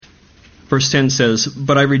Verse 10 says,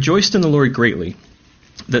 "But I rejoiced in the Lord greatly,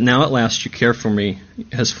 that now at last your care for me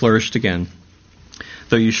has flourished again.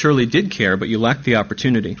 Though you surely did care, but you lacked the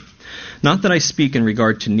opportunity. Not that I speak in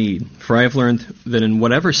regard to need, for I have learned that in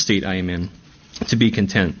whatever state I am in, to be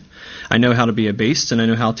content. I know how to be abased, and I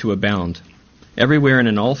know how to abound. Everywhere and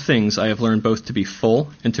in all things I have learned both to be full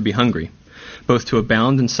and to be hungry, both to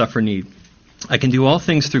abound and suffer need. I can do all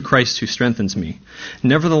things through Christ who strengthens me.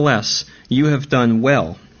 Nevertheless, you have done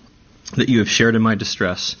well that you have shared in my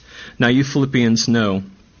distress. Now you Philippians know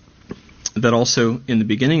that also in the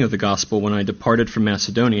beginning of the gospel, when I departed from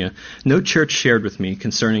Macedonia, no church shared with me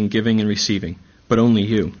concerning giving and receiving, but only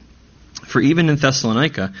you. For even in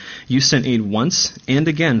Thessalonica, you sent aid once and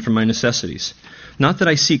again for my necessities. Not that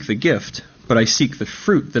I seek the gift, but I seek the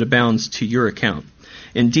fruit that abounds to your account.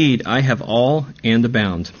 Indeed, I have all and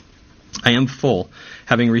abound. I am full,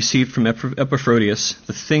 having received from Epaphroditus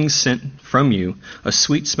the things sent from you, a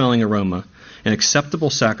sweet-smelling aroma, an acceptable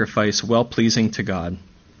sacrifice, well-pleasing to God.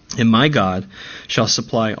 And my God shall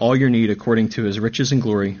supply all your need according to his riches and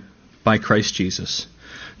glory by Christ Jesus.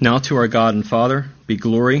 Now to our God and Father be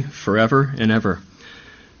glory forever and ever.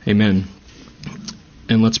 Amen."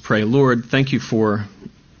 And let's pray. Lord, thank you for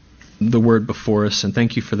the word before us, and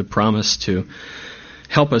thank you for the promise to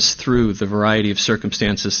help us through the variety of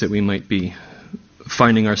circumstances that we might be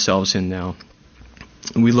finding ourselves in now.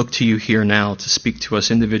 And we look to you here now to speak to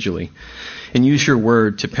us individually and use your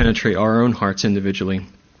word to penetrate our own hearts individually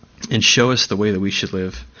and show us the way that we should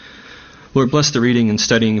live. Lord, bless the reading and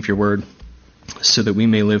studying of your word so that we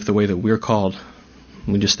may live the way that we're called.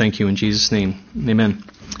 We just thank you in Jesus' name. Amen.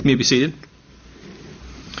 You may be seated.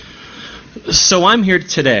 So I'm here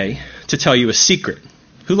today to tell you a secret.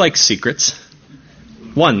 Who likes secrets?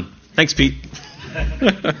 One. Thanks, Pete.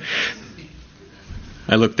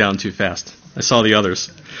 I looked down too fast. I saw the others.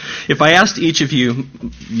 If I asked each of you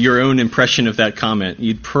your own impression of that comment,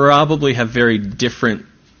 you'd probably have very different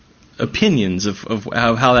opinions of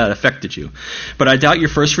how that affected you. But I doubt your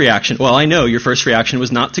first reaction, well, I know your first reaction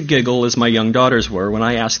was not to giggle as my young daughters were when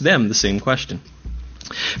I asked them the same question.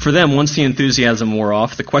 For them, once the enthusiasm wore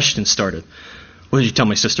off, the question started. Well, did you tell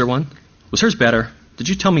my sister one? Was hers better? Did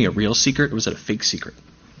you tell me a real secret, or was it a fake secret?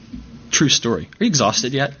 True story. Are you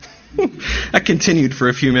exhausted yet? That continued for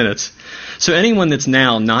a few minutes. So anyone that's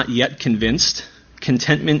now not yet convinced,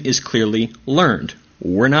 contentment is clearly learned.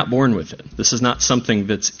 We're not born with it. This is not something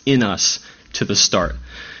that's in us to the start.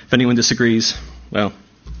 If anyone disagrees, well,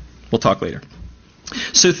 we'll talk later.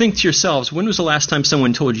 So think to yourselves, when was the last time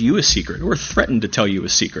someone told you a secret or threatened to tell you a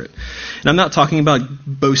secret? And I'm not talking about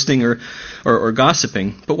boasting or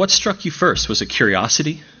gossiping, but what struck you first? Was it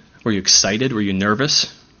curiosity? Were you excited? Were you nervous?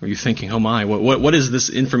 Were you thinking, oh my, what is this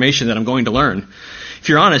information that I'm going to learn? If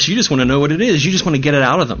you're honest, you just want to know what it is. You just want to get it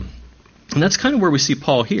out of them. And that's kind of where we see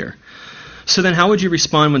Paul here. So then how would you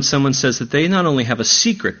respond when someone says that they not only have a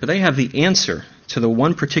secret, but they have the answer to the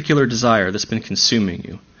one particular desire that's been consuming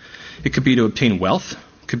you? It could be to obtain wealth,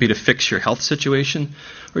 it could be to fix your health situation,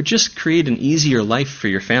 or just create an easier life for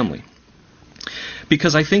your family.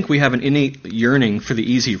 Because I think we have an innate yearning for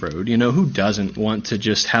the easy road. You know, who doesn't want to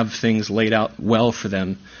just have things laid out well for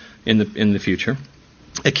them in the future?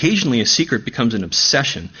 Occasionally, a secret becomes an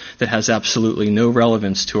obsession that has absolutely no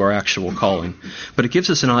relevance to our actual calling. But it gives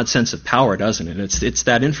us an odd sense of power, doesn't it? It's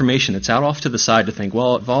that information that's out off to the side to think,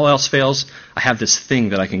 well, if all else fails, I have this thing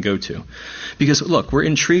that I can go to. Because, look, we're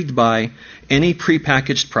intrigued by any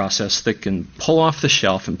prepackaged process that can pull off the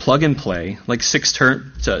shelf and plug and play, like 6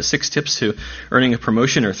 tips to earning a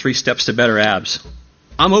promotion or 3 steps to better abs.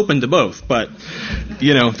 I'm open to both, but,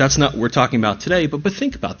 that's not what we're talking about today. But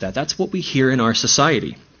think about that. That's what we hear in our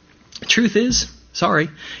society. The truth is,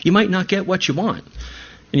 you might not get what you want.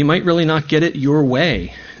 And you might really not get it your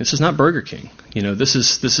way. This is not Burger King. This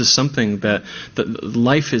is something that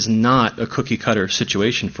life is not a cookie-cutter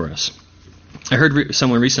situation for us. I heard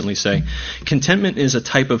someone recently say, contentment is a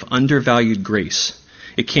type of undervalued grace.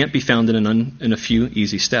 It can't be found in a few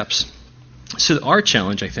easy steps. So our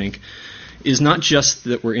challenge, I think, is not just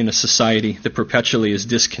that we're in a society that perpetually is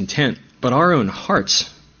discontent, but our own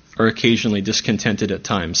hearts are occasionally discontented at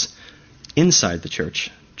times inside the church,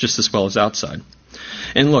 just as well as outside.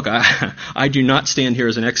 And look, I do not stand here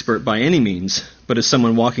as an expert by any means, but as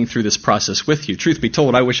someone walking through this process with you. Truth be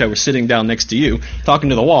told, I wish I was sitting down next to you, talking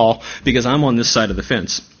to the wall, because I'm on this side of the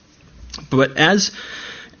fence. But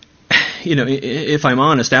if I'm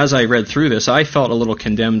honest, as I read through this, I felt a little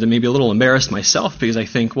condemned and maybe a little embarrassed myself, because I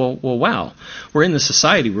think, well, wow, we're in this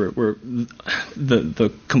society where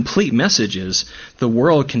the complete message is the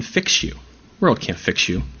world can fix you. The world can't fix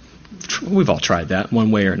you. We've all tried that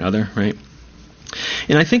one way or another, right?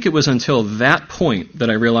 And I think it was until that point that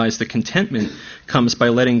I realized that contentment comes by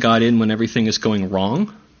letting God in when everything is going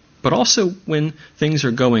wrong, but also when things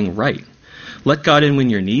are going right. Let God in when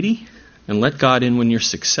you're needy, and let God in when you're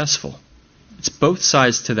successful. It's both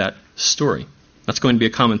sides to that story. That's going to be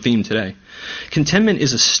a common theme today. Contentment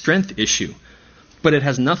is a strength issue, but it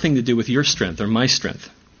has nothing to do with your strength or my strength.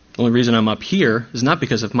 The only reason I'm up here is not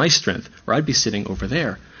because of my strength, or I'd be sitting over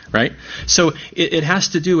there, right? So it has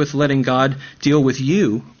to do with letting God deal with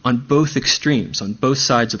you on both extremes, on both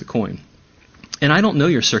sides of the coin. And I don't know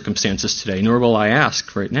your circumstances today, nor will I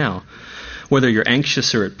ask right now whether you're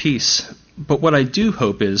anxious or at peace. But what I do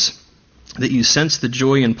hope is that you sense the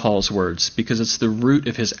joy in Paul's words, because it's the root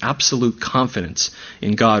of his absolute confidence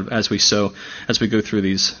in God as we go through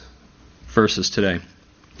these verses today.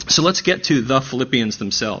 So let's get to the Philippians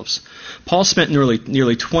themselves. Paul spent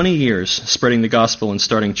nearly 20 years spreading the gospel and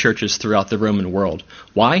starting churches throughout the Roman world.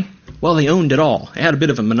 Why? Well, they owned it all. They had a bit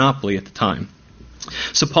of a monopoly at the time.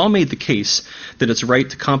 So Paul made the case that it's right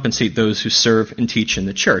to compensate those who serve and teach in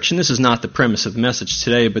the church. And this is not the premise of the message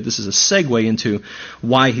today, but this is a segue into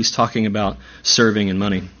why he's talking about serving and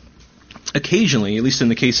money. Occasionally, at least in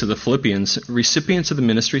the case of the Philippians, recipients of the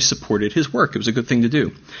ministry supported his work. It was a good thing to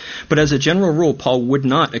do. But as a general rule, Paul would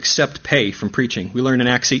not accept pay from preaching. We learn in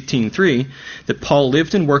Acts 18:3 that Paul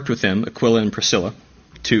lived and worked with them, Aquila and Priscilla,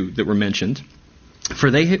 two that were mentioned,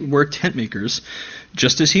 for they were tent makers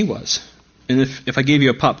just as he was. And if I gave you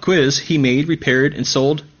a pop quiz, he made, repaired, and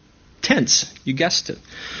sold tents. You guessed it.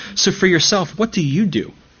 So for yourself, what do you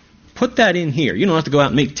do? Put that in here. You don't have to go out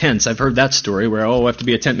and make tents. I've heard that story where, I have to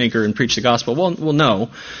be a tent maker and preach the gospel. Well, no,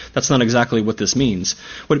 that's not exactly what this means.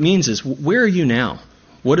 What it means is, where are you now?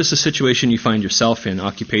 What is the situation you find yourself in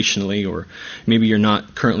occupationally, or maybe you're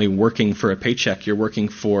not currently working for a paycheck. You're working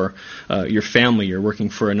for your family. You're working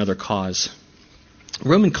for another cause.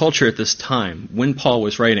 Roman culture at this time, when Paul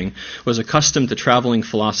was writing, was accustomed to traveling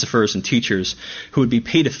philosophers and teachers who would be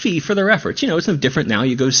paid a fee for their efforts. It's no different now.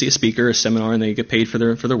 You go see a speaker, a seminar, and they get paid for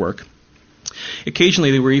their work. Occasionally,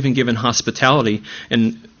 they were even given hospitality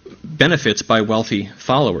and benefits by wealthy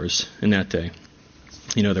followers in that day.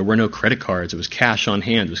 There were no credit cards. It was cash on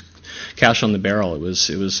hand. It was cash on the barrel. It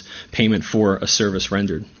was payment for a service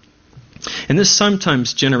rendered. And this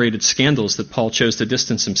sometimes generated scandals that Paul chose to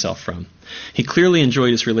distance himself from. He clearly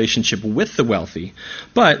enjoyed his relationship with the wealthy,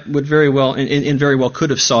 but would very well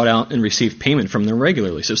could have sought out and received payment from them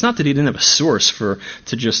regularly. So it's not that he didn't have a source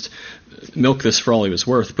to just milk this for all he was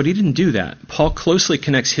worth, but he didn't do that. Paul closely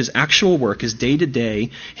connects his actual work, his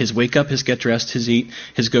day-to-day, his wake up, his get dressed, his eat,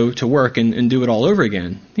 his go to work, and do it all over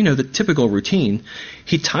again. The typical routine.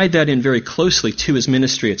 He tied that in very closely to his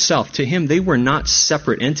ministry itself. To him, they were not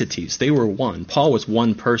separate entities. They were one. Paul was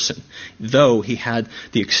one person, though he had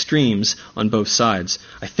the extremes on both sides.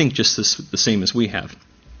 I think just the same as we have.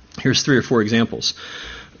 Here's 3 or 4 examples.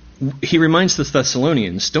 He reminds the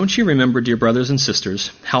Thessalonians, "Don't you remember, dear brothers and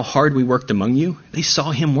sisters, how hard we worked among you?" They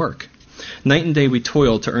saw him work. "Night and day we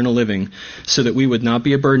toiled to earn a living so that we would not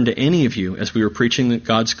be a burden to any of you as we were preaching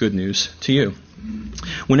God's good news to you."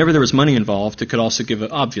 Whenever there was money involved, it could also give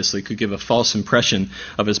a false impression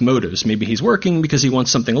of his motives. Maybe he's working because he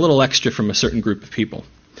wants something a little extra from a certain group of people.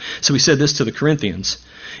 So he said this to the Corinthians,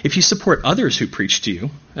 "If you support others who preach to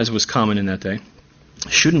you, as was common in that day,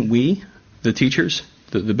 shouldn't we, the teachers,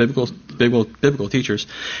 the biblical teachers,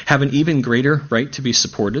 have an even greater right to be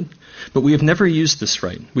supported? But we have never used this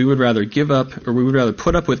right. We would rather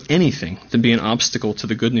put up with anything than be an obstacle to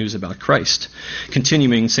the good news about Christ."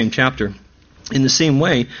 Continuing, same chapter. "In the same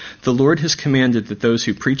way, the Lord has commanded that those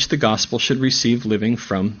who preach the gospel should receive living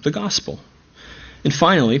from the gospel." And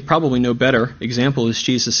finally, probably no better example is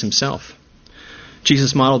Jesus himself.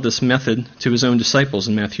 Jesus modeled this method to his own disciples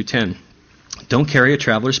in Matthew 10. "Don't carry a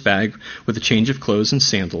traveler's bag with a change of clothes and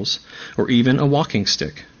sandals, or even a walking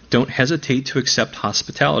stick. Don't hesitate to accept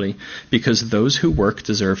hospitality, because those who work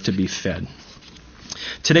deserve to be fed."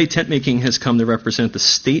 Today, tent making has come to represent the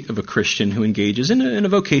state of a Christian who engages in a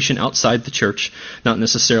vocation outside the church, not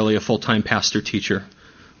necessarily a full-time pastor-teacher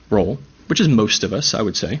role, which is most of us, I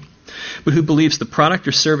would say, but who believes the product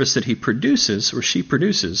or service that he produces or she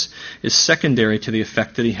produces is secondary to the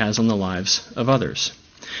effect that he has on the lives of others.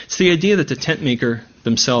 It's the idea that the tent maker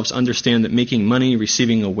themselves understand that making money,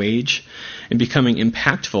 receiving a wage, and becoming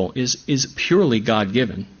impactful is purely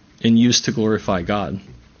God-given and used to glorify God.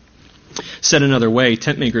 Said another way,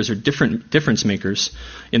 tent makers are difference makers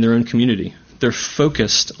in their own community. They're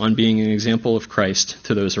focused on being an example of Christ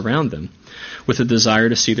to those around them, with a desire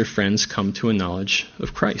to see their friends come to a knowledge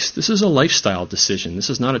of Christ. This is a lifestyle decision. This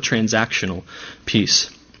is not a transactional piece.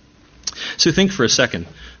 So think for a second.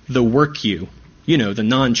 The work you, the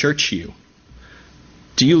non-church you,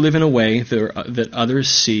 Do you live in a way that others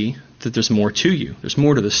see that there's more to you? There's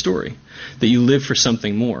more to the story, that you live for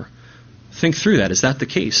something more. Think through that. Is that the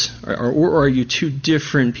case? Or are you two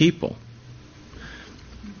different people?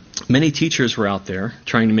 Many teachers were out there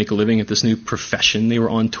trying to make a living at this new profession. They were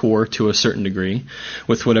on tour to a certain degree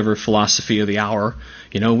with whatever philosophy of the hour.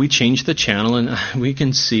 We change the channel and we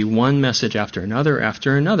can see one message after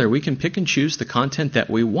another. We can pick and choose the content that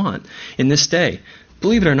we want in this day.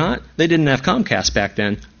 Believe it or not, they didn't have Comcast back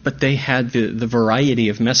then, but they had the variety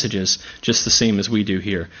of messages just the same as we do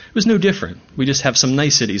here. It was no different. We just have some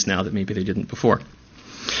niceties now that maybe they didn't before.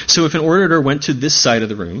 So if an orator went to this side of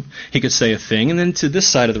the room, he could say a thing, and then to this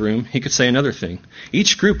side of the room, he could say another thing.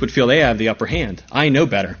 Each group would feel they have the upper hand. I know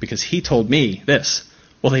better because he told me this.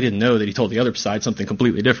 Well, they didn't know that he told the other side something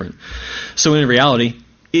completely different. So in reality,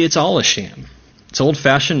 it's all a sham. It's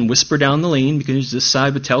old-fashioned whisper down the lane because this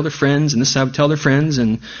side would tell their friends and this side would tell their friends,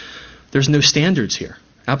 and there's no standards here.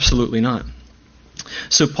 Absolutely not.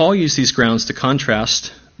 So Paul used these grounds to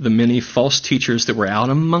contrast the many false teachers that were out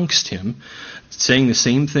amongst him, saying the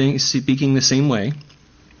same thing, speaking the same way,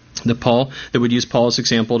 that would use Paul's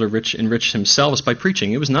example to enrich themselves by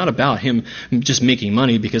preaching. It was not about him just making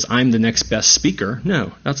money because I'm the next best speaker.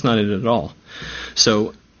 No, that's not it at all.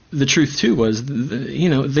 So the truth, too, was,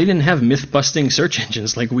 they didn't have myth-busting search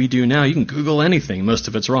engines like we do now. You can Google anything. Most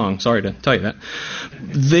of it's wrong. Sorry to tell you that.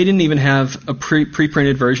 They didn't even have a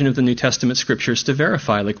pre-printed version of the New Testament scriptures to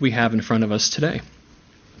verify like we have in front of us today.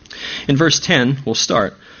 In verse 10, we'll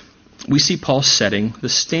start. We see Paul setting the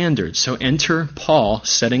standard. So enter Paul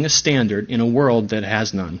setting a standard in a world that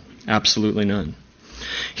has none. Absolutely none.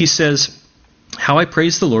 He says, "How I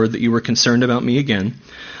praise the Lord that you were concerned about me again.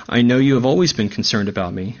 I know you have always been concerned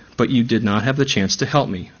about me, but you did not have the chance to help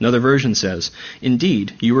me." Another version says,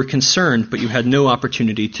 "Indeed, you were concerned, but you had no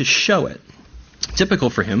opportunity to show it." Typical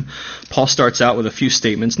for him, Paul starts out with a few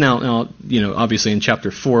statements. Now, obviously in chapter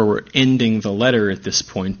 4, we're ending the letter at this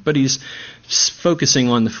point, but he's focusing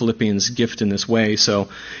on the Philippians' gift in this way, so,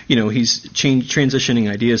 he's transitioning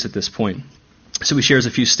ideas at this point. So he shares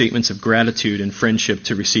a few statements of gratitude and friendship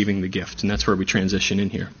to receiving the gift, and that's where we transition in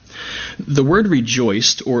here. The word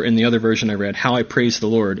rejoiced, or in the other version I read, how I praise the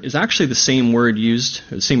Lord, is actually the same word used,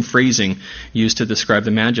 the same phrasing used to describe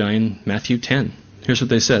the Magi in Matthew 10. Here's what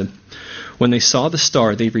they said. When they saw the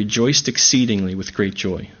star, they rejoiced exceedingly with great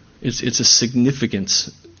joy. It's a significant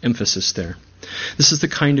emphasis there. This is the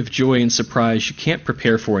kind of joy and surprise you can't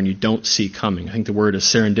prepare for and you don't see coming. I think the word is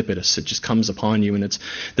serendipitous. It just comes upon you, and it's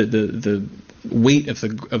the weight of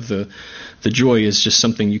the joy is just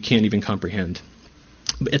something you can't even comprehend.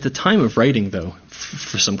 But at the time of writing, though,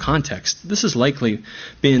 for some context, this has likely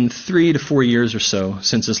been 3 to 4 years or so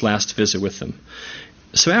since his last visit with them.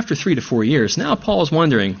 So after 3 to 4 years, now Paul is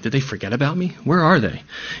wondering, did they forget about me? Where are they?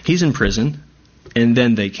 He's in prison, and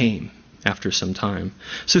then they came after some time.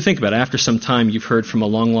 So think about it. After some time, you've heard from a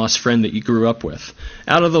long-lost friend that you grew up with.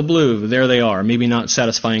 Out of the blue, there they are. Maybe not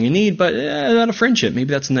satisfying a need, but out of friendship.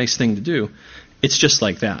 Maybe that's a nice thing to do. It's just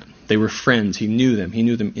like that. They were friends. He knew them. He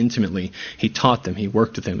knew them intimately. He taught them. He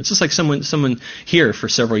worked with them. It's just like someone here for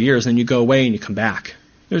several years, and then you go away and you come back.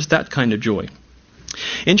 There's that kind of joy.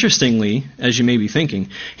 Interestingly, as you may be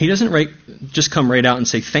thinking, he doesn't just come right out and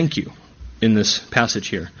say thank you in this passage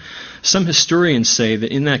here. Some historians say that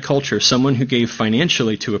in that culture, someone who gave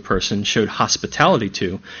financially to a person showed hospitality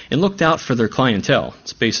to and looked out for their clientele.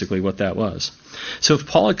 It's basically what that was. So if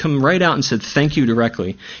Paul had come right out and said thank you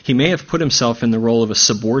directly, he may have put himself in the role of a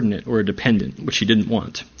subordinate or a dependent, which he didn't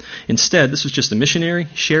want. Instead, this was just a missionary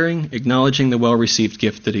sharing, acknowledging the well-received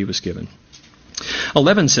gift that he was given.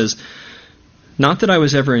 11 says, "Not that I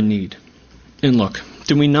was ever in need." And look,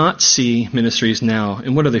 do we not see ministries now,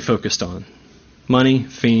 and what are they focused on? Money,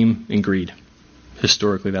 fame, and greed.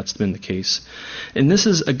 Historically, that's been the case. And this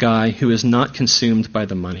is a guy who is not consumed by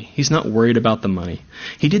the money. He's not worried about the money.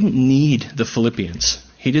 He didn't need the Philippians.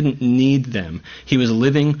 He didn't need them. He was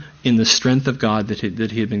living in the strength of God that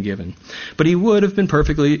he had been given. But he would have been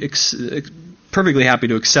perfectly happy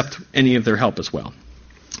to accept any of their help as well.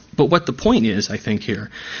 But what the point is, I think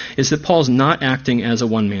here, is that Paul's not acting as a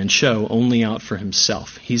one-man show, only out for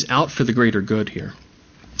himself. He's out for the greater good here.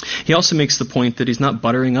 He also makes the point that he's not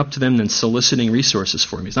buttering up to them and soliciting resources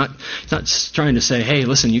for them. He's not trying to say, hey,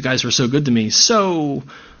 listen, you guys were so good to me, so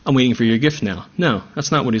I'm waiting for your gift now. No,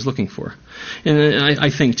 that's not what he's looking for. And I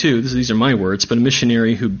think, too, these are my words, but a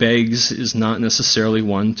missionary who begs is not necessarily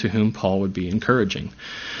one to whom Paul would be encouraging.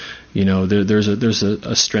 You know, there's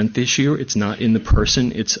a strength issue. It's not in the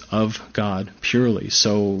person. It's of God purely.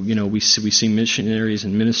 So, you know, we see missionaries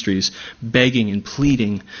and ministries begging and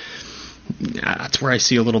pleading. That's where I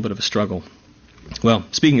see a little bit of a struggle. Well,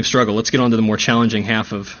 speaking of struggle, let's get on to the more challenging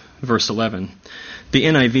half of verse 11. The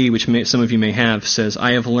NIV, which some of you may have, says,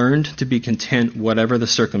 I have learned to be content whatever the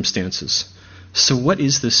circumstances. So what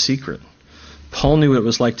is this secret? Paul knew what it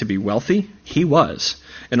was like to be wealthy. He was.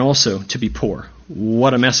 And also to be poor.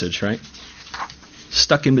 What a message, right?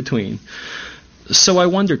 Stuck in between. So I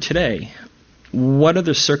wonder today, what are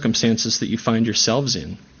the circumstances that you find yourselves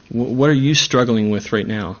in? What are you struggling with right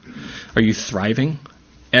now? Are you thriving?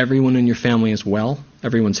 Everyone in your family is well?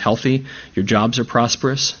 Everyone's healthy? Your jobs are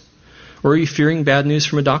prosperous? Or are you fearing bad news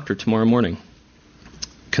from a doctor tomorrow morning?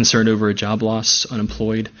 Concerned over a job loss,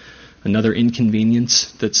 unemployed, another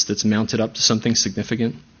inconvenience that's mounted up to something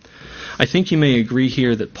significant? I think you may agree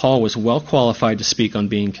here that Paul was well qualified to speak on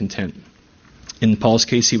being content. In Paul's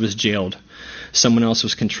case, he was jailed. Someone else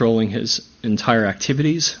was controlling his entire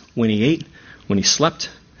activities, when he ate, when he slept,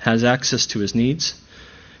 has access to his needs.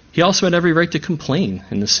 He also had every right to complain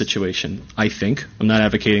in this situation, I think. I'm not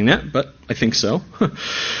advocating that, but I think so.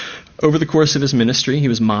 Over the course of his ministry, he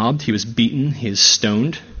was mobbed, he was beaten, he was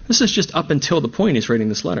stoned. This is just up until the point he's writing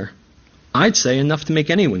this letter. I'd say enough to make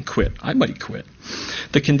anyone quit. I might quit.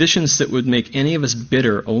 The conditions that would make any of us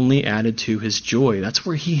bitter only added to his joy. That's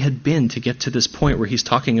where he had been to get to this point where he's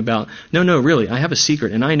talking about, no, really, I have a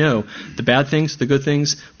secret, and I know the bad things, the good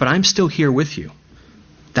things, but I'm still here with you.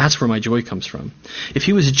 That's where my joy comes from. If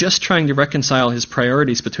he was just trying to reconcile his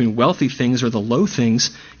priorities between wealthy things or the low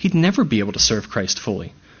things, he'd never be able to serve Christ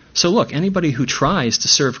fully. So look, anybody who tries to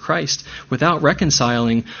serve Christ without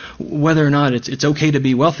reconciling whether or not it's okay to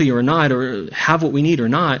be wealthy or not, or have what we need or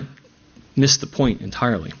not, missed the point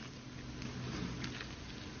entirely.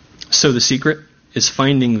 So the secret is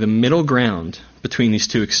finding the middle ground between these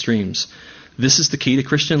two extremes. This is the key to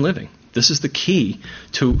Christian living. This is the key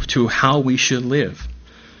to how we should live.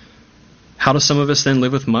 How do some of us then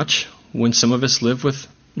live with much when some of us live with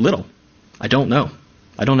little? I don't know.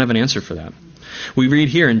 I don't have an answer for that. We read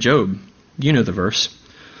here in Job, you know the verse,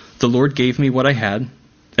 the Lord gave me what I had,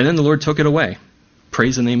 and then the Lord took it away.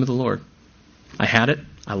 Praise the name of the Lord. I had it,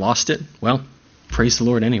 I lost it, well, praise the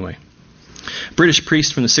Lord anyway. British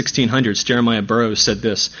priest from the 1600s, Jeremiah Burroughs, said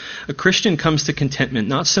this, a Christian comes to contentment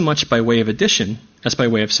not so much by way of addition as by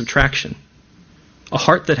way of subtraction. A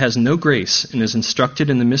heart that has no grace and is instructed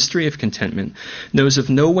in the mystery of contentment knows of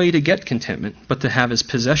no way to get contentment but to have his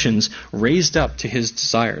possessions raised up to his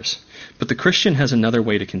desires. But the Christian has another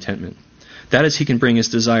way to contentment. That is, he can bring his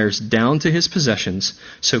desires down to his possessions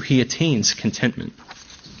so he attains contentment.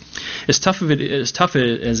 As tough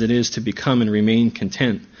as it is to become and remain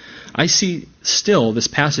content, I see still this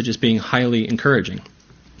passage as being highly encouraging.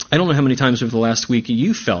 I don't know how many times over the last week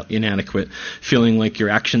you felt inadequate, feeling like your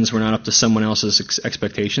actions were not up to someone else's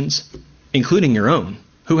expectations, including your own.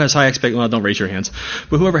 Who has high expectations? Well, don't raise your hands.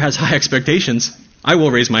 But whoever has high expectations, I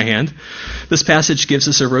will raise my hand. This passage gives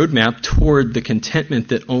us a roadmap toward the contentment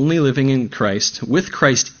that only living in Christ, with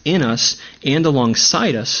Christ in us and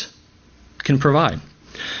alongside us, can provide.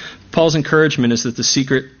 Paul's encouragement is that the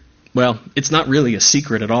secret, well, it's not really a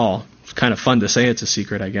secret at all. It's kind of fun to say it's a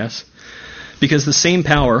secret, I guess. Because the same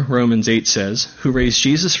power, Romans 8 says, who raised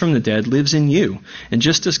Jesus from the dead lives in you. And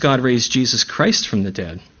just as God raised Jesus Christ from the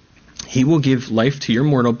dead, he will give life to your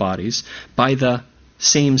mortal bodies by the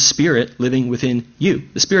same Spirit living within you.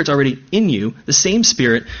 The Spirit's already in you, the same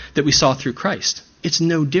Spirit that we saw through Christ. It's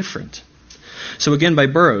no different. So again, by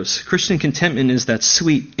Burroughs, Christian contentment is that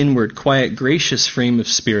sweet, inward, quiet, gracious frame of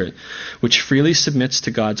spirit which freely submits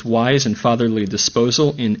to God's wise and fatherly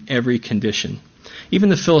disposal in every condition. Even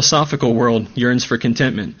the philosophical world yearns for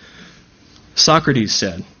contentment. Socrates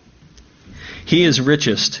said, he is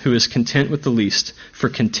richest who is content with the least, for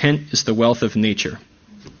content is the wealth of nature.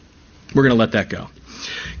 We're going to let that go.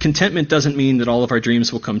 Contentment doesn't mean that all of our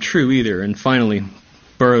dreams will come true either. And finally,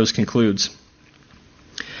 Burroughs concludes,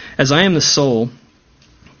 as I am the soul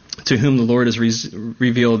to whom the Lord has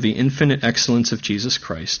revealed the infinite excellence of Jesus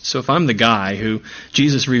Christ, so if I'm the guy who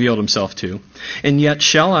Jesus revealed himself to, and yet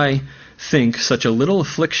shall I think such a little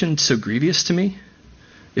affliction so grievous to me?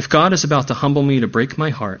 If God is about to humble me to break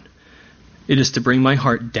my heart, it is to bring my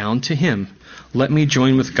heart down to him. Let me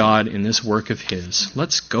join with God in this work of his.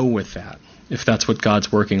 Let's go with that, if that's what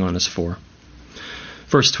God's working on us for.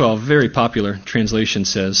 Verse 12, very popular translation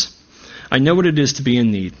says, I know what it is to be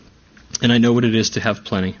in need, and I know what it is to have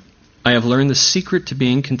plenty. I have learned the secret to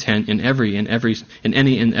being content in any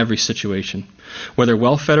and every situation, whether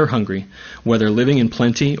well-fed or hungry, whether living in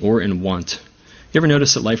plenty or in want. You ever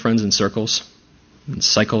notice that life runs in circles, in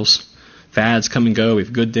cycles? Fads come and go. We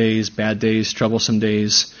have good days, bad days, troublesome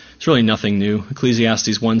days. It's really nothing new.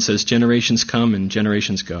 Ecclesiastes 1 says generations come and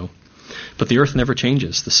generations go. But the earth never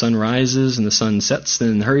changes. The sun rises and the sun sets,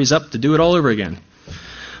 then hurries up to do it all over again.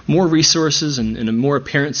 More resources and a more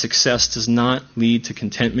apparent success does not lead to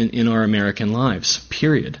contentment in our American lives,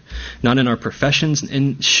 period. Not in our professions,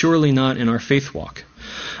 and surely not in our faith walk.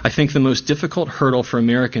 I think the most difficult hurdle for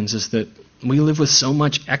Americans is that we live with so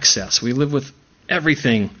much excess. We live with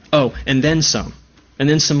everything. Oh, and then some. And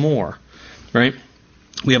then some more. Right?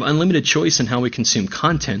 We have unlimited choice in how we consume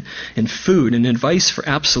content and food and advice for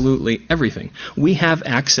absolutely everything. We have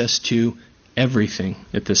access to everything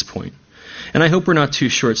at this point. And I hope we're not too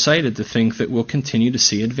short-sighted to think that we'll continue to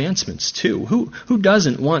see advancements too. Who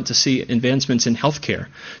doesn't want to see advancements in healthcare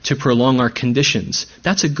to prolong our conditions?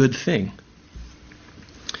 That's a good thing.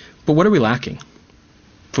 But what are we lacking?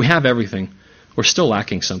 If we have everything, we're still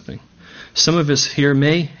lacking something. Some of us here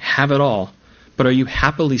may have it all, but are you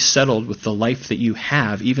happily settled with the life that you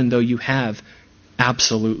have, even though you have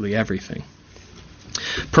absolutely everything?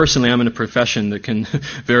 Personally, I'm in a profession that can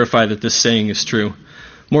verify that this saying is true.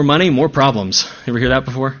 More money, more problems. Ever hear that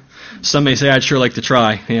before? Some may say, I'd sure like to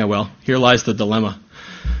try. Yeah, well, here lies the dilemma,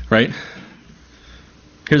 right?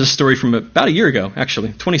 Here's a story from about a year ago,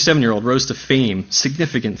 actually. 27-year-old rose to fame,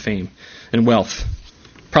 significant fame, and wealth.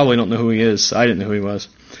 Probably don't know who he is. I didn't know who he was.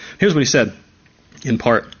 Here's what he said, in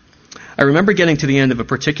part. I remember getting to the end of a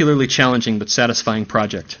particularly challenging but satisfying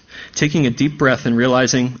project, taking a deep breath and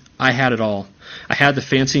realizing I had it all. I had the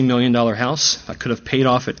fancy $1 million house. I could have paid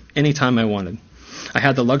off at any time I wanted. I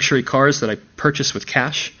had the luxury cars that I purchased with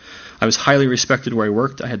cash. I was highly respected where I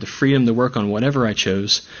worked. I had the freedom to work on whatever I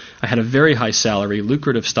chose. I had a very high salary,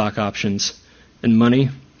 lucrative stock options, and money,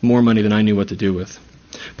 more money than I knew what to do with.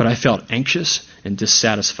 But I felt anxious and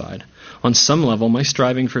dissatisfied. On some level, my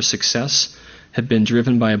striving for success had been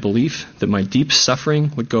driven by a belief that my deep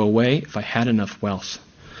suffering would go away if I had enough wealth.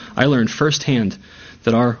 I learned firsthand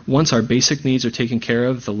that once our basic needs are taken care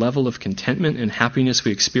of, the level of contentment and happiness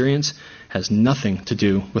we experience has nothing to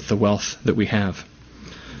do with the wealth that we have.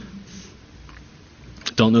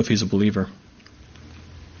 Don't know if he's a believer.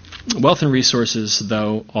 Wealth and resources,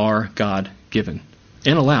 though, are God-given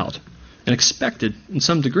and allowed and expected in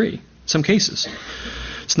some degree, some cases.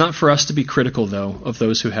 It's not for us to be critical, though, of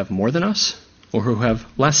those who have more than us or who have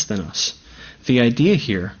less than us. The idea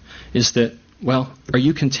here is that, well, are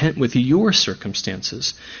you content with your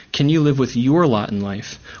circumstances? Can you live with your lot in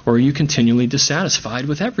life? Or are you continually dissatisfied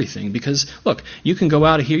with everything? Because, look, you can go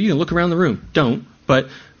out of here, you can look around the room. Don't, but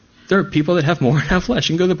there are people that have more and have less.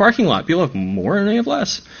 You can go to the parking lot. People have more and they have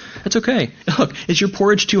less. That's okay. Look, is your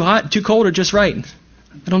porridge too hot, too cold, or just right?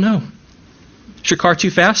 I don't know. Is your car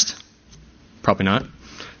too fast? Probably not.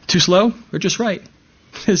 Too slow, or just right?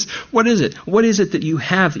 What is it? What is it that you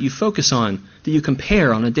have that you focus on, that you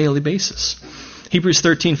compare on a daily basis? Hebrews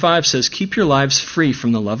 13:5 says, keep your lives free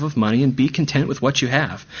from the love of money and be content with what you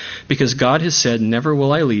have, because God has said, never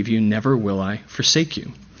will I leave you, never will I forsake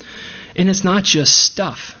you. And it's not just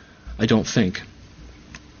stuff, I don't think.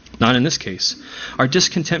 Not in this case. Our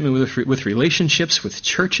discontentment with relationships, with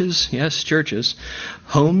churches, yes, churches,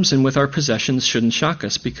 homes, and with our possessions shouldn't shock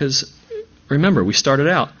us, because remember, we started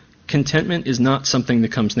out, contentment is not something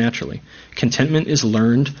that comes naturally. Contentment is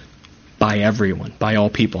learned by everyone, by all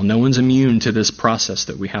people. No one's immune to this process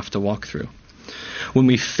that we have to walk through. When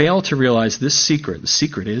we fail to realize this secret, the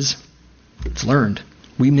secret is, it's learned.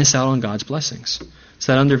 We miss out on God's blessings. It's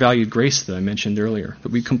that undervalued grace that I mentioned earlier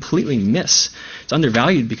that we completely miss. It's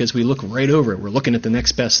undervalued because we look right over it. We're looking at the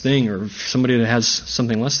next best thing or somebody that has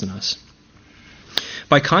something less than us.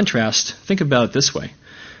 By contrast, think about it this way.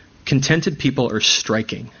 Contented people are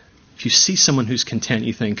striking. If you see someone who's content,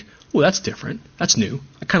 you think, oh, that's different. That's new.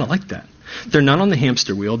 I kind of like that. They're not on the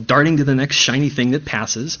hamster wheel, darting to the next shiny thing that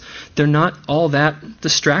passes. They're not all that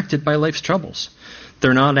distracted by life's troubles.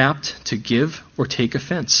 They're not apt to give or take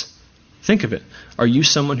offense. Think of it. Are you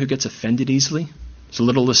someone who gets offended easily? Does the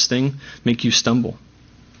littlest thing make you stumble?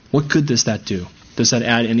 What good does that do? Does that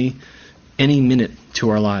add any minute to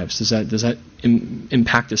our lives? Does that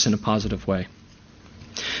impact us in a positive way?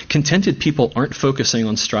 Contented people aren't focusing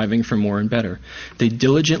on striving for more and better. They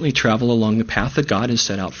diligently travel along the path that God has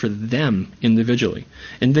set out for them individually,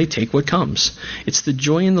 and they take what comes. It's the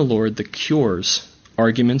joy in the Lord that cures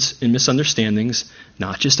arguments and misunderstandings,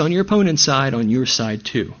 not just on your opponent's side, on your side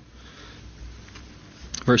too.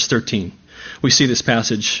 Verse 13. We see this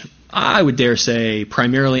passage, I would dare say,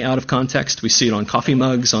 primarily out of context. We see it on coffee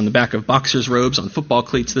mugs, on the back of boxers' robes, on football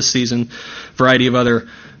cleats this season, variety of other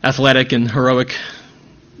athletic and heroic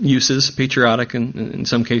uses, patriotic in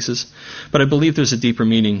some cases. But I believe there's a deeper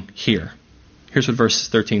meaning here. Here's what verse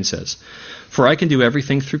 13 says. For I can do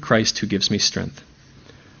everything through Christ who gives me strength.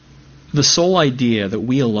 The sole idea that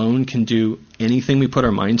we alone can do anything we put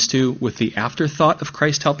our minds to with the afterthought of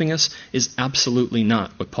Christ helping us is absolutely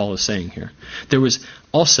not what Paul is saying here. There was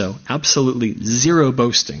also absolutely zero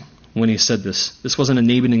boasting when he said this. This wasn't a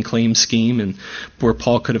name and claim scheme and where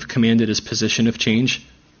Paul could have commanded his position of change.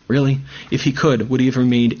 Really? If he could, would he have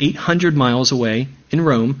remained 800 miles away in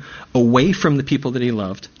Rome, away from the people that he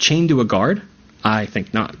loved, chained to a guard? I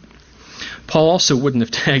think not. Paul also wouldn't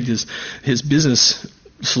have tagged his business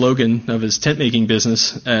slogan of his tent-making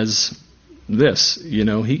business as this.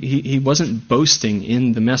 He wasn't boasting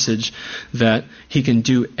in the message that he can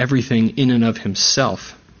do everything in and of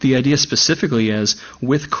himself. The idea specifically is,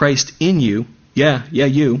 with Christ in you,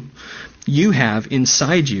 you have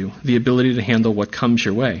inside you the ability to handle what comes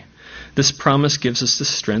your way. This promise gives us the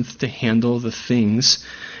strength to handle the things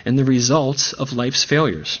and the results of life's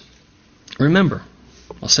failures. Remember,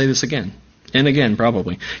 I'll say this again, and again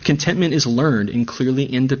probably, contentment is learned and clearly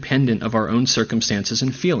independent of our own circumstances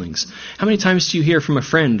and feelings. How many times do you hear from a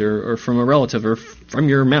friend or from a relative or from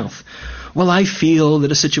your mouth, well, I feel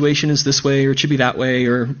that a situation is this way or it should be that way,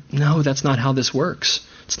 or no, that's not how this works.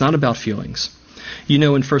 It's not about feelings. In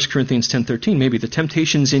 1 Corinthians 10:13, maybe the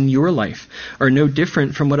temptations in your life are no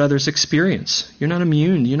different from what others experience. You're not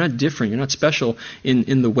immune. You're not different. You're not special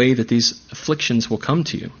in the way that these afflictions will come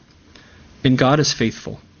to you. And God is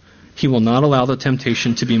faithful. He will not allow the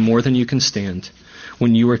temptation to be more than you can stand.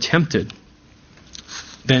 When you are tempted,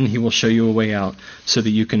 then he will show you a way out so that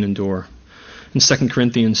you can endure. In 2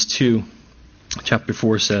 Corinthians 2, chapter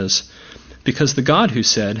 4 says, because the God who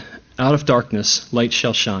said, out of darkness light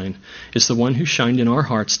shall shine, is the one who shined in our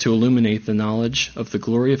hearts to illuminate the knowledge of the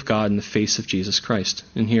glory of God in the face of Jesus Christ.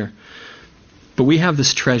 And here, but we have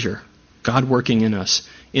this treasure, God working in us,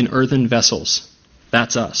 in earthen vessels.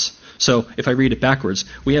 That's us. So if I read it backwards,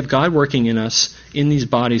 we have God working in us in these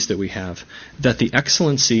bodies that we have, that the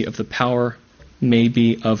excellency of the power may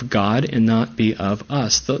be of God and not be of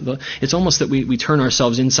us. It's almost that we turn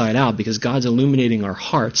ourselves inside out because God's illuminating our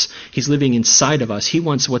hearts. He's living inside of us. He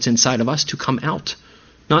wants what's inside of us to come out.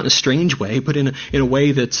 Not in a strange way, but in a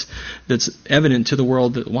way that's evident to the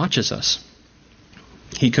world that watches us.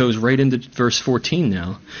 He goes right into verse 14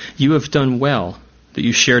 now. You have done well that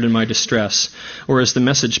you shared in my distress. Or as the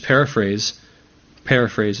Message paraphrases,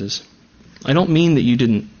 I don't mean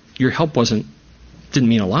that your help didn't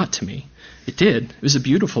mean a lot to me. It did. It was a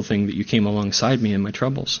beautiful thing that you came alongside me in my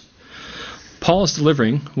troubles. Paul is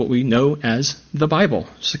delivering what we know as the Bible.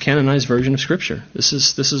 It's a canonized version of Scripture.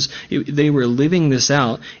 They were living this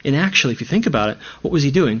out. And actually, if you think about it, what was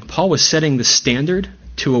he doing? Paul was setting the standard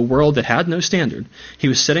to a world that had no standard. He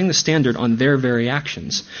was setting the standard on their very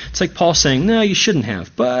actions. It's like Paul saying, no, you shouldn't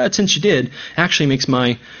have, but since you did, actually makes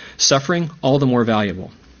my suffering all the more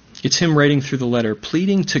valuable. It's him writing through the letter,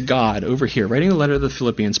 pleading to God over here, writing the letter to the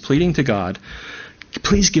Philippians, pleading to God,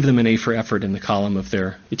 please give them an A for effort in the column of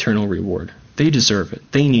their eternal reward. They deserve it.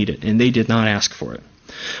 They need it, and they did not ask for it.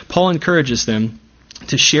 Paul encourages them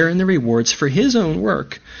to share in the rewards for his own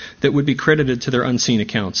work that would be credited to their unseen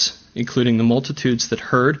accounts, including the multitudes that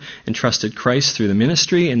heard and trusted Christ through the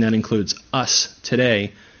ministry, and that includes us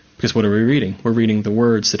today, because what are we reading? We're reading the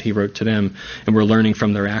words that he wrote to them, and we're learning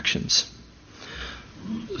from their actions.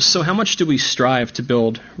 So how much do we strive to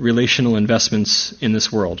build relational investments in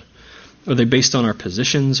this world? Are they based on our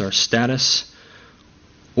positions, our status?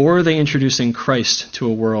 Or are they introducing Christ to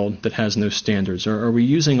a world that has no standards? Or are we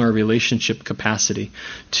using our relationship capacity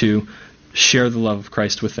to share the love of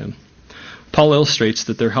Christ with them? Paul illustrates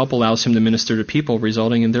that their help allows him to minister to people,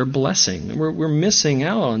 resulting in their blessing. We're missing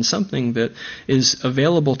out on something that is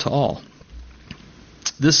available to all.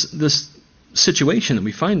 This situation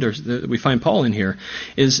that we find Paul in here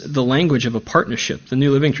is the language of a partnership. The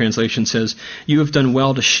New Living Translation says, "You have done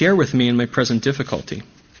well to share with me in my present difficulty."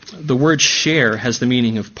 The word share has the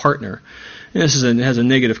meaning of partner. And this has a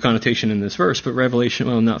negative connotation in this verse, but Revelation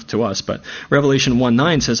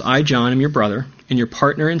 1:9 says, "I, John, am your brother and your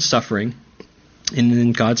partner in suffering and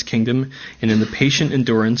in God's kingdom and in the patient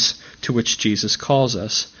endurance to which Jesus calls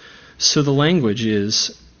us." So the language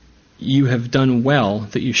is, you have done well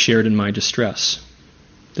that you shared in my distress.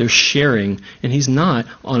 They're sharing, and he's not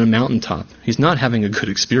on a mountaintop. He's not having a good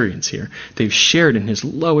experience here. They've shared in his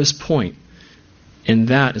lowest point. And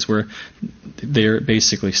that is where they're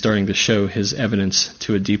basically starting to show his evidence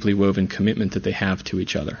to a deeply woven commitment that they have to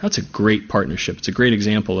each other. That's a great partnership. It's a great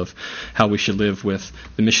example of how we should live with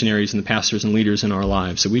the missionaries and the pastors and leaders in our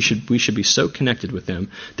lives. So we should be so connected with them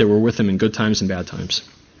that we're with them in good times and bad times.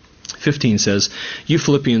 15 says, "You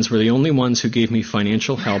Philippians were the only ones who gave me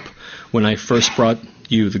financial help when I first brought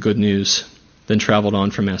you the good news then traveled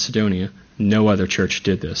on from Macedonia. No other church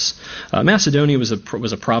did this. Macedonia was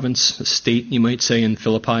a province, a state, you might say, in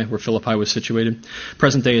Philippi, where Philippi was situated.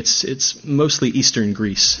 Present day, it's mostly eastern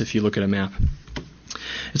Greece, if you look at a map.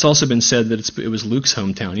 It's also been said that it was Luke's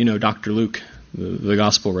hometown. You know, Dr. Luke, the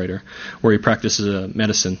gospel writer, where he practices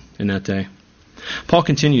medicine in that day. Paul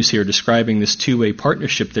continues here describing this two-way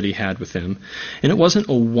partnership that he had with them. And it wasn't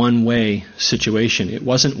a one-way situation. It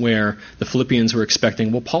wasn't where the Philippians were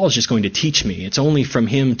expecting, well, Paul is just going to teach me. It's only from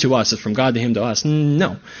him to us. It's from God to him to us.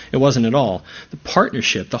 No, it wasn't at all. The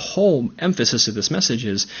partnership, the whole emphasis of this message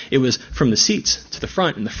is it was from the seats to the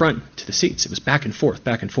front and the front to the seats. It was back and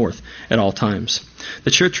forth at all times. The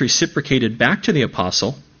church reciprocated back to the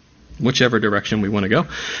apostle, whichever direction we want to go.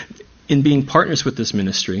 In being partners with this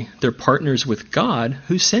ministry, they're partners with God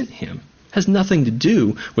who sent him. It has nothing to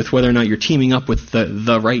do with whether or not you're teaming up with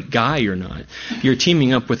the right guy or not. You're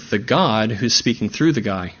teaming up with the God who's speaking through the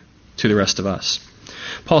guy to the rest of us.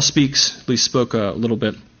 Paul spoke a little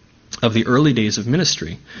bit of the early days of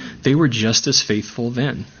ministry. They were just as faithful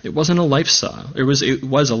then. It wasn't a lifestyle. It was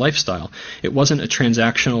a lifestyle. It wasn't a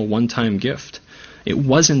transactional one-time gift. It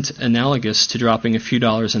wasn't analogous to dropping a few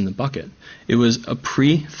dollars in the bucket. It was a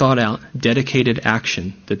pre-thought-out, dedicated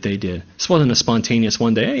action that they did. This wasn't a spontaneous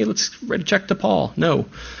one day, hey, let's write a check to Paul. No,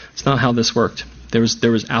 it's not how this worked. There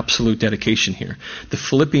was absolute dedication here. The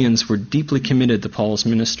Philippians were deeply committed to Paul's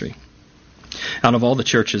ministry. Out of all the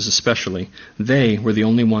churches especially, they were the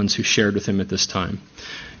only ones who shared with him at this time.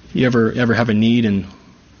 You ever have a need and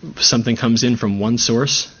something comes in from one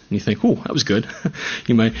source, and you think, "Oh, that was good."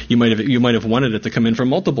 you might have wanted it to come in from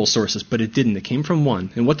multiple sources, but it didn't. It came from one.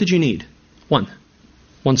 And what did you need? One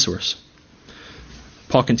source.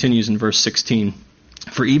 Paul continues in verse 16,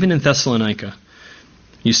 "For even in Thessalonica,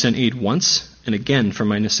 you sent aid once and again for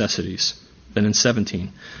my necessities." Then in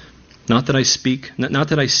 17, not that I seek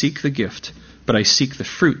the gift, but I seek the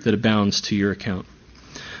fruit that abounds to your account."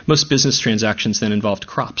 Most business transactions then involved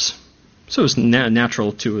crops. So it was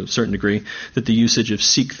natural to a certain degree that the usage of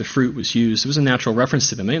seek the fruit was used. It was a natural reference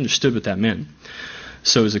to them. They understood what that meant.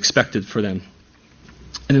 So it was expected for them.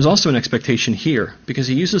 And there's also an expectation here, because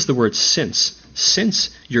he uses the word since.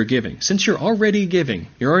 Since you're giving. Since you're already giving.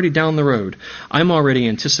 You're already down the road. I'm already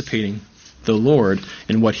anticipating the Lord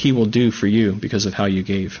and what he will do for you because of how you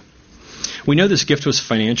gave. We know this gift was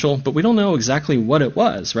financial, but we don't know exactly what it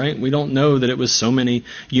was, right? We don't know that it was so many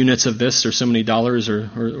units of this or so many dollars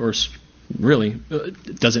or really,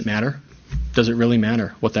 does it matter? Does it really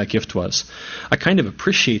matter what that gift was? I kind of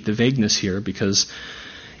appreciate the vagueness here because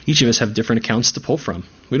each of us have different accounts to pull from.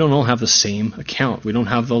 We don't all have the same account. We don't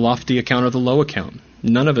have the lofty account or the low account.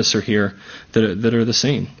 None of us are here that are the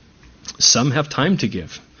same. Some have time to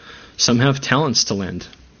give. Some have talents to lend.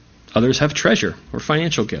 Others have treasure or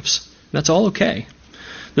financial gifts. That's all okay.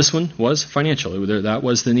 This one was financial. That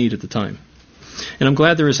was the need at the time. And I'm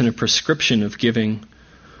glad there isn't a prescription of giving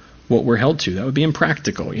what we're held to. That would be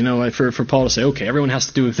impractical. For Paul to say, okay, everyone has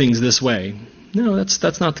to do things this way. No,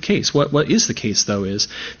 that's not the case. What is the case, though, is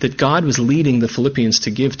that God was leading the Philippians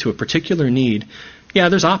to give to a particular need. Yeah,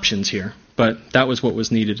 there's options here, but that was what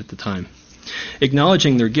was needed at the time.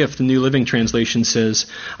 Acknowledging their gift, the New Living Translation says,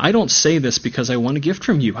 "I don't say this because I want a gift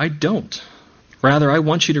from you. I don't. Rather, I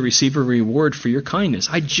want you to receive a reward for your kindness.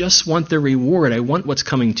 I just want the reward. I want what's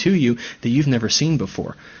coming to you that you've never seen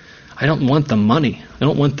before. I don't want the money. I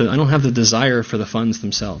don't have the desire for the funds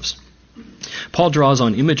themselves." Paul draws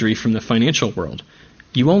on imagery from the financial world.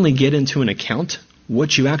 You only get into an account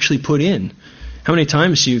what you actually put in. How many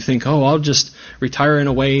times do you think, "Oh, I'll just retire in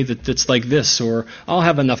a way that's like this," or "I'll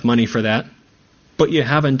have enough money for that," but you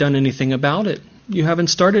haven't done anything about it. You haven't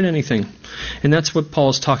started anything. And that's what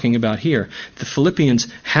Paul's talking about here. The Philippians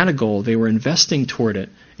had a goal. They were investing toward it.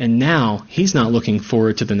 And now he's not looking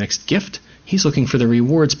forward to the next gift. He's looking for the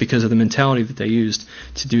rewards because of the mentality that they used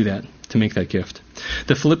to do that, to make that gift.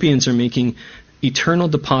 The Philippians are making eternal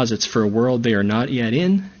deposits for a world they are not yet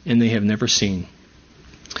in and they have never seen.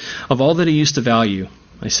 Of all that he used to value,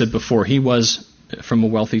 I said before, he was from a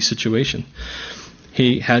wealthy situation.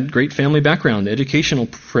 He had great family background, educational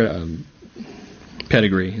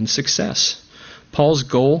pedigree, and success. Paul's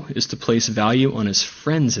goal is to place value on his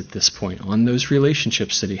friends at this point, on those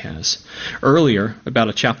relationships that he has. Earlier, about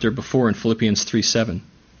a chapter before in Philippians 3:7,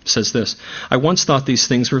 says this, "I once thought these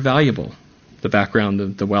things were valuable," the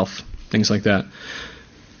background, the wealth, things like that.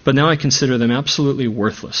 "But now I consider them absolutely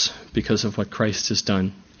worthless because of what Christ has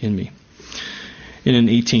done in me." And in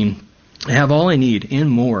 18, "I have all I need and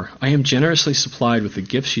more. I am generously supplied with the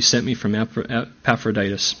gifts you sent me from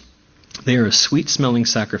Epaphroditus. They are a sweet-smelling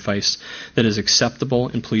sacrifice that is acceptable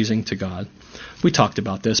and pleasing to God. We talked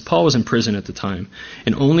about this. Paul was in prison at the time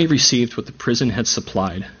and only received what the prison had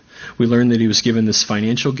supplied. We learned that he was given this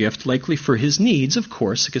financial gift, likely for his needs, of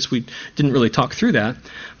course. I guess we didn't really talk through that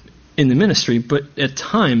in the ministry, but at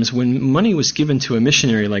times when money was given to a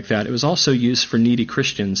missionary like that, it was also used for needy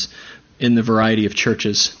Christians in the variety of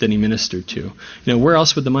churches that he ministered to. Where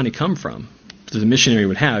else would the money come from? The missionary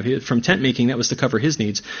would have. From tent making, that was to cover his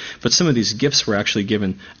needs, but some of these gifts were actually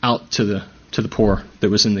given out to the poor that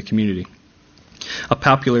was in the community. A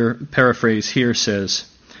popular paraphrase here says,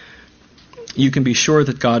 "You can be sure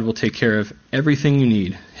that God will take care of everything you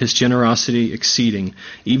need, his generosity exceeding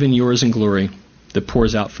even yours in glory that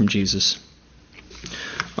pours out from Jesus."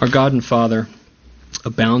 Our God and Father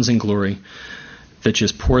abounds in glory that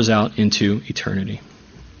just pours out into eternity.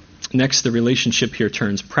 Next, the relationship here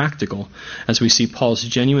turns practical as we see Paul's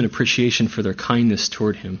genuine appreciation for their kindness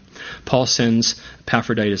toward him. Paul sends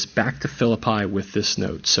Epaphroditus back to Philippi with this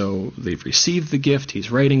note. So they've received the gift, he's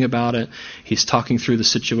writing about it, he's talking through the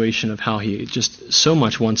situation of how he just so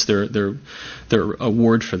much wants their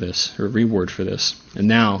award for this, or reward for this. And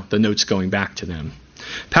now the note's going back to them.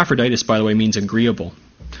 Epaphroditus, by the way, means agreeable.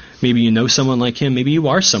 Maybe you know someone like him, maybe you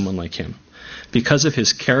are someone like him. Because of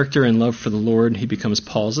his character and love for the Lord, he becomes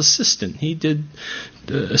Paul's assistant. He did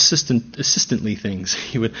assistantly things.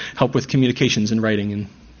 He would help with communications and writing and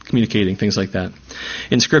communicating, things like that.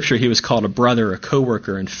 In Scripture, he was called a brother, a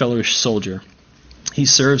co-worker, and fellow soldier. He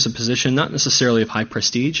serves a position not necessarily of high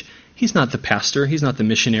prestige. He's not the pastor. He's not the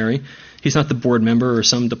missionary. He's not the board member or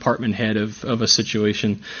some department head of a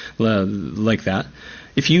situation like that.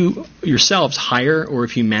 If you yourselves hire or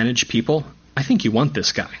if you manage people, I think you want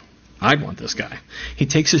this guy. I'd want this guy. He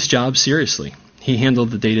takes his job seriously. He handled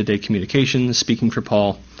the day-to-day communications, speaking for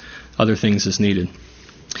Paul, other things as needed.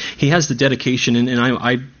 He has the dedication, and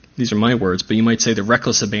I these are my words, but you might say the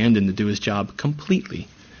reckless abandon to do his job completely.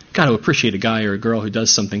 Got to appreciate a guy or a girl who does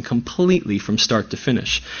something completely from start to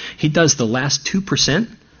finish. He does the last 2%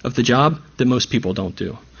 of the job that most people don't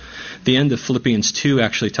do. The end of Philippians 2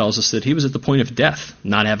 actually tells us that he was at the point of death,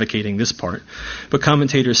 not advocating this part. But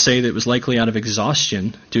commentators say that it was likely out of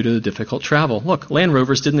exhaustion due to the difficult travel. Look, Land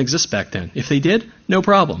Rovers didn't exist back then. If they did, no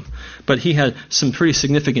problem. But he had some pretty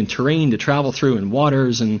significant terrain to travel through and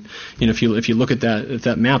waters, and if you look at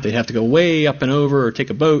that map, they'd have to go way up and over or take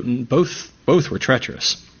a boat, and both were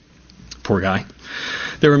treacherous. Poor guy.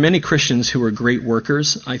 There were many Christians who were great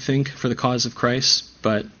workers, I think, for the cause of Christ,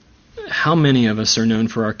 but how many of us are known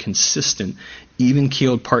for our consistent,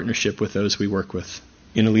 even-keeled partnership with those we work with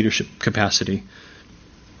in a leadership capacity?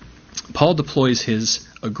 Paul deploys his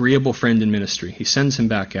agreeable friend in ministry. He sends him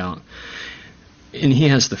back out, and he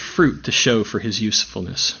has the fruit to show for his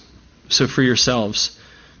usefulness. So for yourselves,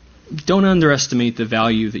 don't underestimate the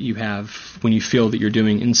value that you have when you feel that you're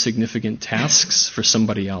doing insignificant tasks for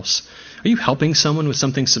somebody else. Are you helping someone with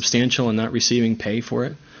something substantial and not receiving pay for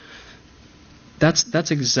it? That's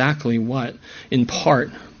exactly what, in part,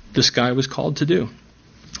 this guy was called to do.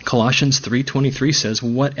 Colossians 3:23 says,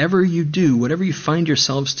 "Whatever you do, whatever you find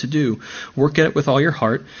yourselves to do, work at it with all your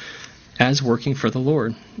heart, as working for the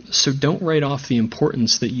Lord." So don't write off the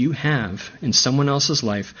importance that you have in someone else's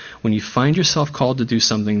life when you find yourself called to do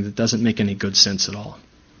something that doesn't make any good sense at all.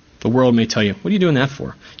 The world may tell you, "What are you doing that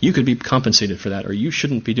for? You could be compensated for that," or "You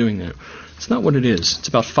shouldn't be doing that." It's not what it is. It's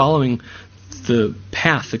about following the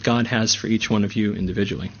path that God has for each one of you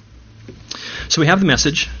individually. So we have the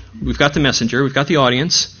message, we've got the messenger, we've got the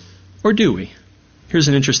audience, or do we? Here's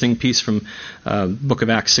an interesting piece from book of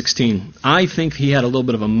Acts 16. I think he had a little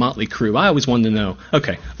bit of a motley crew. I always wanted to know,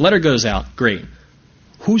 okay, letter goes out, great.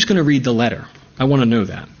 Who's going to read the letter? I want to know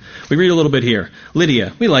that. We read a little bit here.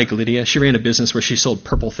 Lydia, we like Lydia. She ran a business where she sold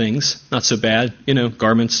purple things. Not so bad,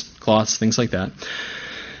 garments, cloths, things like that.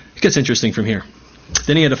 It gets interesting from here.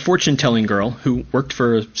 Then he had a fortune-telling girl who worked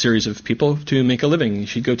for a series of people to make a living.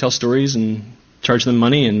 She'd go tell stories and charge them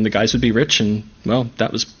money, and the guys would be rich, and, well,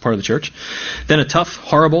 that was part of the church. Then a tough,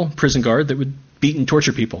 horrible prison guard that would beat and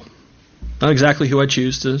torture people. Not exactly who I'd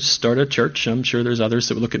choose to start a church. I'm sure there's others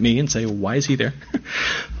that would look at me and say, why is he there?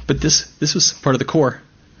 But this was part of the core.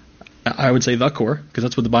 I would say the core, because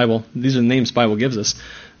that's what these are the names the Bible gives us,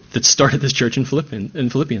 that started this church in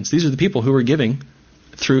Philippians. These are the people who were giving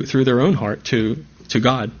through their own heart to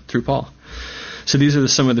God through Paul. So these are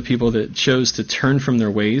some of the people that chose to turn from their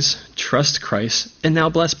ways, trust Christ, and now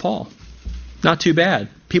bless Paul. Not too bad.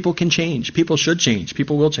 People can change. People should change.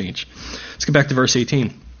 People will change. Let's get back to verse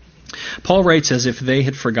 18. Paul writes as if they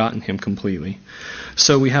had forgotten him completely.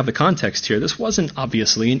 So we have the context here. This wasn't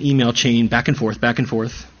obviously an email chain back and forth.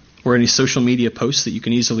 or any social media posts that you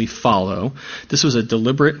can easily follow. This was a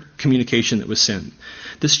deliberate communication that was sent.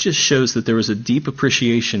 This just shows that there was a deep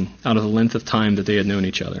appreciation out of the length of time that they had known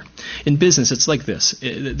each other. In business, it's like this.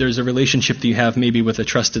 There's a relationship that you have maybe with a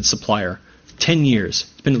trusted supplier. 10 years.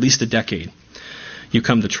 It's been at least a decade. You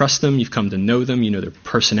come to trust them. You've come to know them. You know their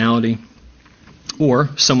personality. Or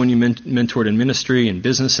someone you mentored in ministry and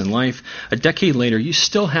business and life. A decade later, you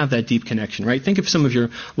still have that deep connection, right? Think of some of your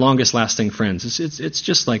longest lasting friends. It's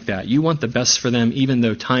just like that. You want the best for them even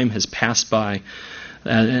though time has passed by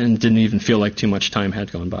and didn't even feel like too much time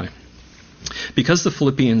had gone by. Because the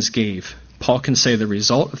Philippians gave, Paul can say the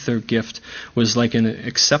result of their gift was like an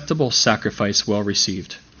acceptable sacrifice well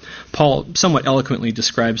received. Paul somewhat eloquently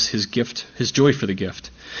describes his gift, his joy for the gift.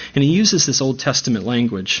 And he uses this Old Testament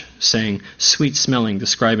language, saying, sweet smelling,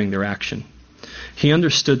 describing their action. He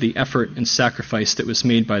understood the effort and sacrifice that was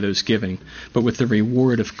made by those giving, but with the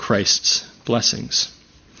reward of Christ's blessings.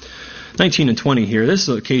 19 and 20 here, this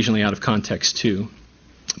is occasionally out of context too.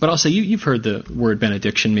 But I'll say, you've heard the word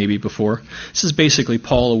benediction maybe before. This is basically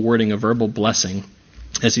Paul awarding a verbal blessing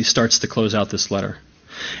as he starts to close out this letter.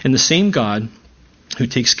 And the same God who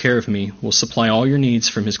takes care of me will supply all your needs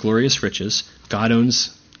from his glorious riches. God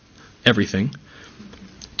owns everything,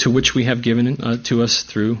 to which we have given to us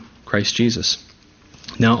through Christ Jesus.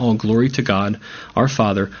 Now all glory to God, our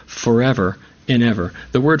Father, forever and ever.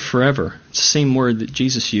 The word forever, it's the same word that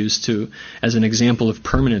Jesus used as an example of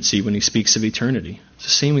permanency when he speaks of eternity. It's the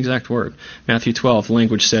same exact word. Matthew 12,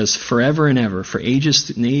 language says, forever and ever, for ages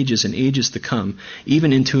and ages and ages to come,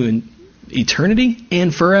 even into eternity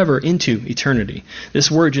and forever into eternity. This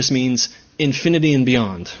word just means infinity and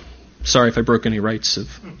beyond. Sorry if I broke any rights of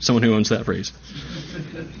someone who owns that phrase.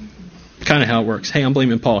 Kind of how it works. Hey, I'm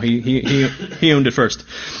blaming Paul. He owned it first.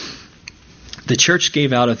 The church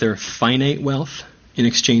gave out of their finite wealth in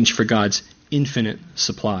exchange for God's infinite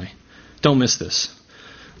supply. Don't miss this.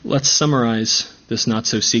 Let's summarize this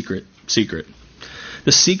not-so-secret secret.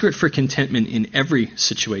 The secret for contentment in every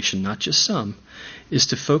situation, not just some, is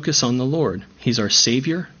to focus on the Lord. He's our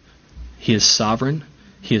Savior. He is sovereign.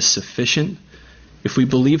 He is sufficient. If we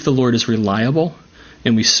believe the Lord is reliable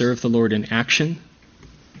and we serve the Lord in action,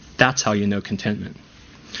 that's how you know contentment.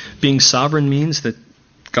 Being sovereign means that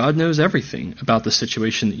God knows everything about the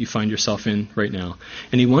situation that you find yourself in right now.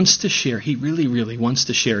 And he wants to share, he really, really wants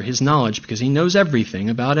to share his knowledge because he knows everything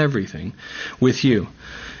about everything with you.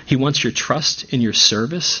 He wants your trust in your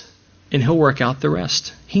service, and he'll work out the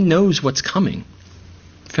rest. He knows what's coming,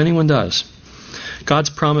 if anyone does. God's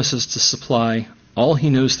promises to supply all he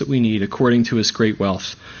knows that we need according to his great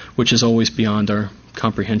wealth, which is always beyond our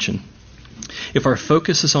comprehension. If our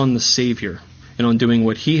focus is on the Savior and on doing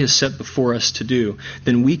what he has set before us to do,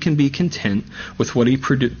 then we can be content with what he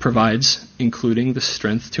provides, including the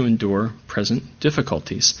strength to endure present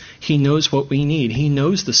difficulties. He knows what we need. He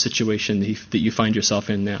knows the situation that you find yourself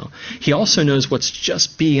in now. He also knows what's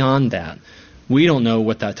just beyond that. We don't know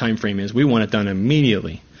what that time frame is. We want it done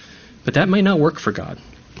immediately. But that might not work for God.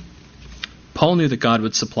 Paul knew that God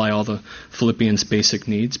would supply all the Philippians' basic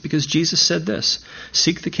needs because Jesus said this,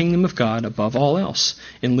 seek the kingdom of God above all else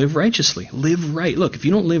and live righteously. Live right. Look, if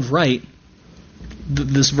you don't live right,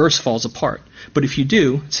 this verse falls apart. But if you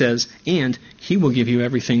do, it says, and he will give you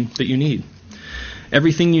everything that you need.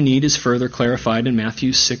 Everything you need is further clarified in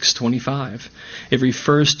Matthew 6:25. It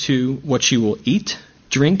refers to what you will eat,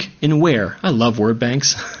 drink, and wear. I love word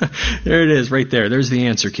banks. There it is, right there. There's the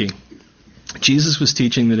answer key. Jesus was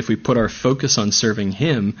teaching that if we put our focus on serving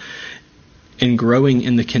him and growing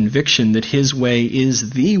in the conviction that his way is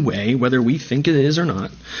the way, whether we think it is or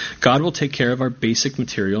not, God will take care of our basic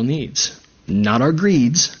material needs. Not our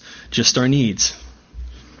greeds, just our needs.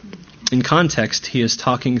 In context, he is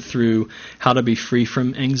talking through how to be free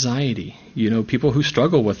from anxiety. You know, people who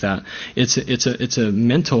struggle with that. It's a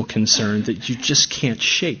mental concern that you just can't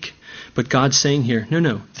shake. But God's saying here,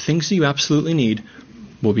 no, things that you absolutely need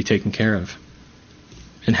will be taken care of.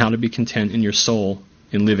 And how to be content in your soul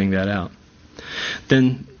in living that out.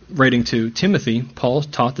 Then, writing to Timothy, Paul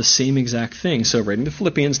taught the same exact thing. So writing to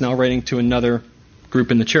Philippians, now writing to another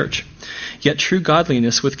group in the church. Yet true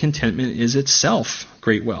godliness with contentment is itself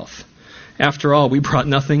great wealth. After all, we brought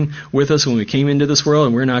nothing with us when we came into this world,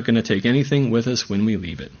 and we're not going to take anything with us when we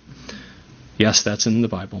leave it. Yes, that's in the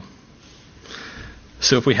Bible.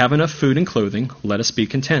 So if we have enough food and clothing, let us be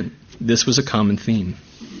content. This was a common theme.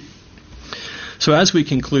 So as we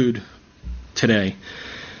conclude today,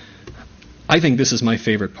 I think this is my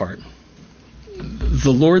favorite part. The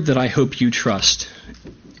Lord that I hope you trust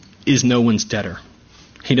is no one's debtor.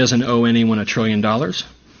 He doesn't owe anyone $1 trillion.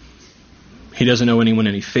 He doesn't owe anyone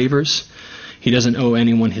any favors. He doesn't owe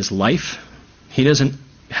anyone his life. He doesn't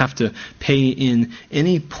have to pay in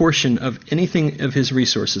any portion of anything of his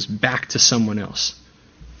resources back to someone else.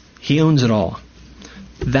 He owns it all.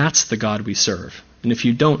 That's the God we serve. And if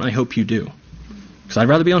you don't, I hope you do. Because I'd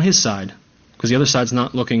rather be on his side, because the other side's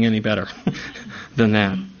not looking any better than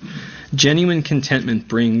that. Genuine contentment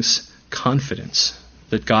brings confidence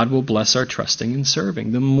that God will bless our trusting and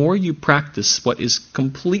serving. The more you practice what is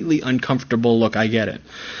completely uncomfortable, look, I get it.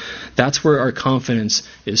 That's where our confidence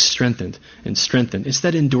is strengthened and strengthened. It's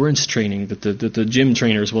that endurance training that the gym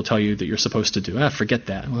trainers will tell you that you're supposed to do. Forget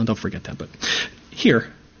that. Well, don't forget that. But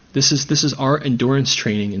here, this is our endurance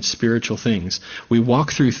training in spiritual things. We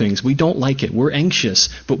walk through things. We don't like it. We're anxious,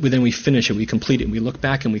 but then we finish it. We complete it. We look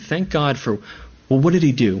back and we thank God for, well, what did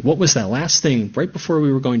he do? What was that last thing right before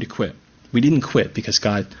we were going to quit? We didn't quit because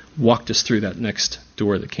God walked us through that next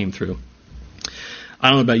door that came through. I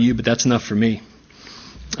don't know about you, but that's enough for me.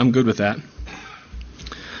 I'm good with that.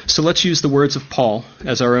 So let's use the words of Paul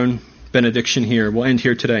as our own benediction here. We'll end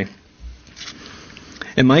here today.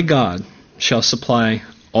 And my God shall supply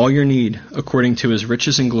all your need according to his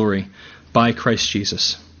riches and glory by Christ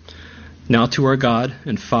Jesus. Now to our God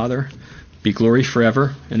and Father be glory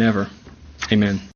forever and ever. Amen.